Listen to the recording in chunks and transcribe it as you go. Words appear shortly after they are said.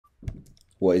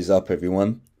What is up,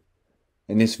 everyone?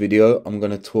 In this video I'm going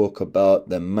to talk about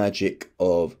the magic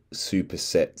of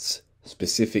supersets,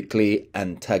 specifically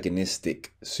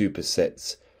antagonistic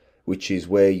supersets, which is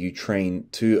where you train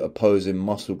two opposing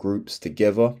muscle groups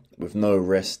together with no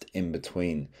rest in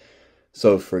between.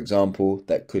 So for example,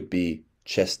 that could be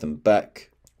chest and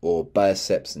back, or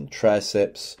biceps and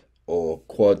triceps, or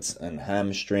quads and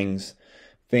hamstrings,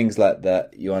 things like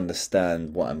that. You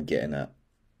understand what I'm getting at.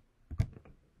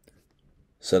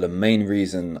 So the main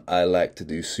reason I like to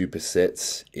do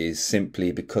supersets is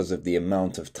simply because of the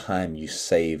amount of time you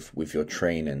save with your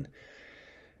training.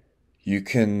 You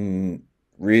can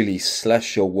really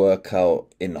slash your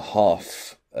workout in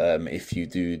half if you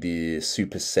do the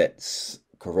supersets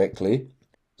correctly.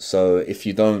 So if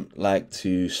you don't like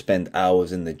to spend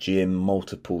hours in the gym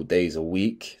multiple days a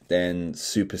week, then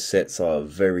supersets are a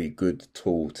very good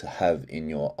tool to have in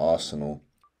your arsenal.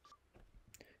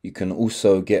 You can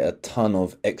also get a ton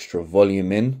of extra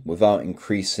volume in without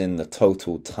increasing the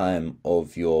total time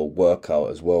of your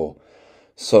workout as well.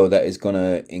 So that is going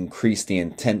to increase the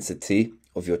intensity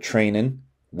of your training,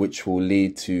 which will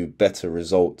lead to better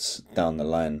results down the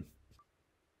line.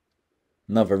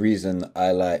 Another reason I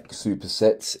like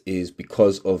supersets is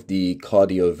because of the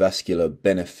cardiovascular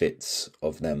benefits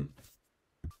of them.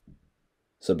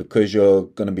 So because you're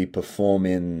going to be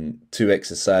performing two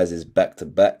exercises back to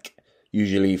back,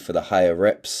 usually for the higher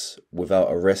reps without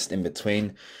a rest in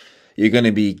between, you're going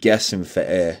to be gasping for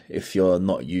air if you're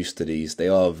not used to these. They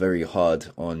are very hard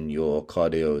on your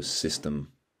cardio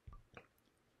system.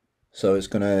 So it's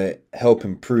going to help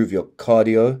improve your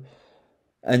cardio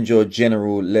and your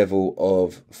general level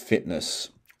of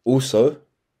fitness. Also,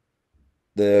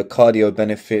 the cardio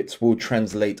benefits will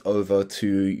translate over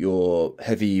to your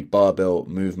heavy barbell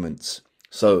movements.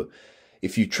 So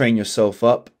if you train yourself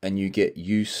up and you get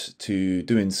used to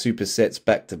doing supersets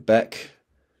back to back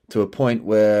to a point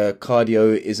where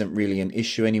cardio isn't really an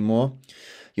issue anymore,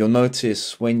 you'll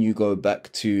notice when you go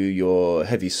back to your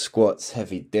heavy squats,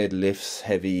 heavy deadlifts,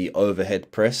 heavy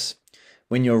overhead press,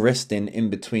 when you're resting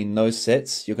in between those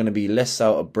sets, you're going to be less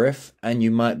out of breath and you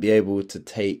might be able to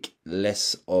take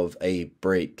less of a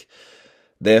break,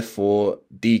 therefore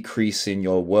decreasing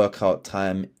your workout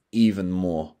time even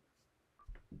more.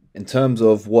 In terms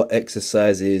of what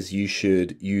exercises you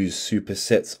should use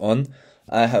supersets on,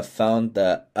 I have found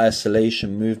that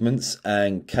isolation movements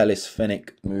and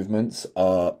calisthenic movements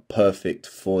are perfect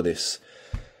for this,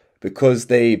 because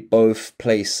they both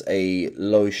place a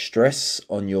low stress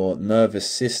on your nervous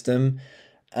system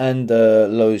and a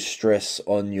low stress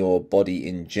on your body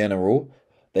in general.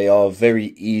 They are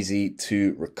very easy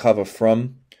to recover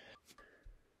from.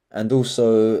 And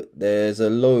also, there's a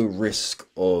low risk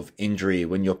of injury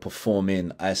when you're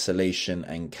performing isolation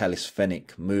and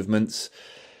calisthenic movements,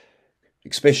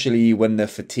 especially when the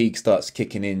fatigue starts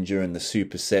kicking in during the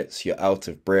supersets. You're out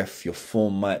of breath, your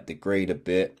form might degrade a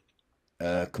bit.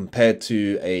 Compared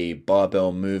to a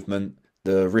barbell movement,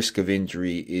 the risk of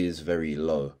injury is very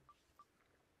low.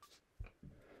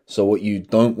 So what you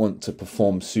don't want to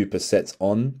perform supersets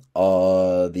on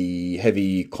are the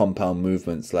heavy compound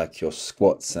movements like your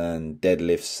squats and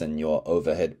deadlifts and your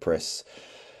overhead press,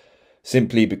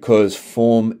 simply because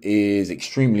form is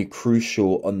extremely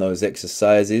crucial on those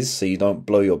exercises so you don't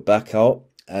blow your back out.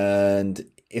 And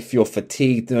if you're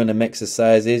fatigued doing them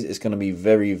exercises, it's going to be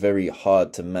very, very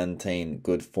hard to maintain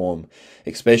good form,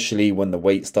 especially when the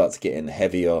weight starts getting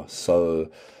heavier. So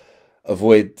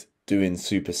avoid doing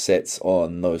supersets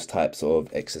on those types of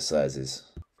exercises.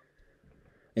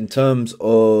 In terms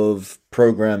of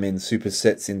programming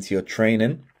supersets into your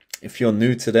training, if you're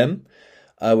new to them,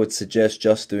 I would suggest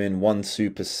just doing one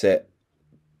superset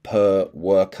per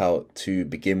workout to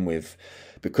begin with.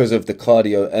 Because of the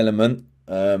cardio element,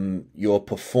 your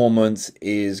performance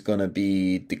is going to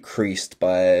be decreased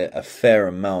by a fair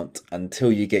amount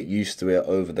until you get used to it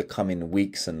over the coming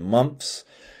weeks and months.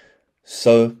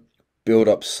 So build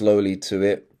up slowly to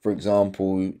it. For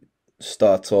example,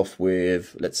 start off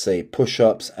with, let's say,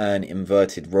 push-ups and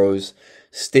inverted rows.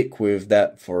 Stick with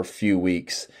that for a few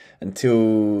weeks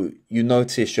until you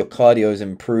notice your cardio is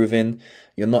improving,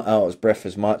 you're not out of breath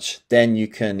as much. Then you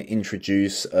can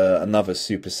introduce another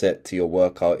superset to your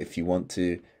workout if you want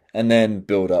to, and then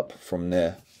build up from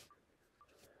there.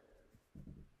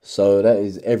 So that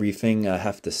is everything I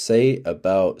have to say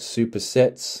about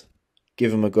supersets.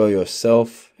 Give them a go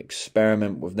yourself,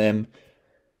 experiment with them,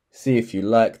 see if you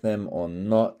like them or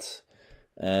not,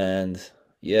 and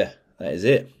yeah, that is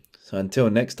it. So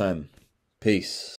until next time, peace.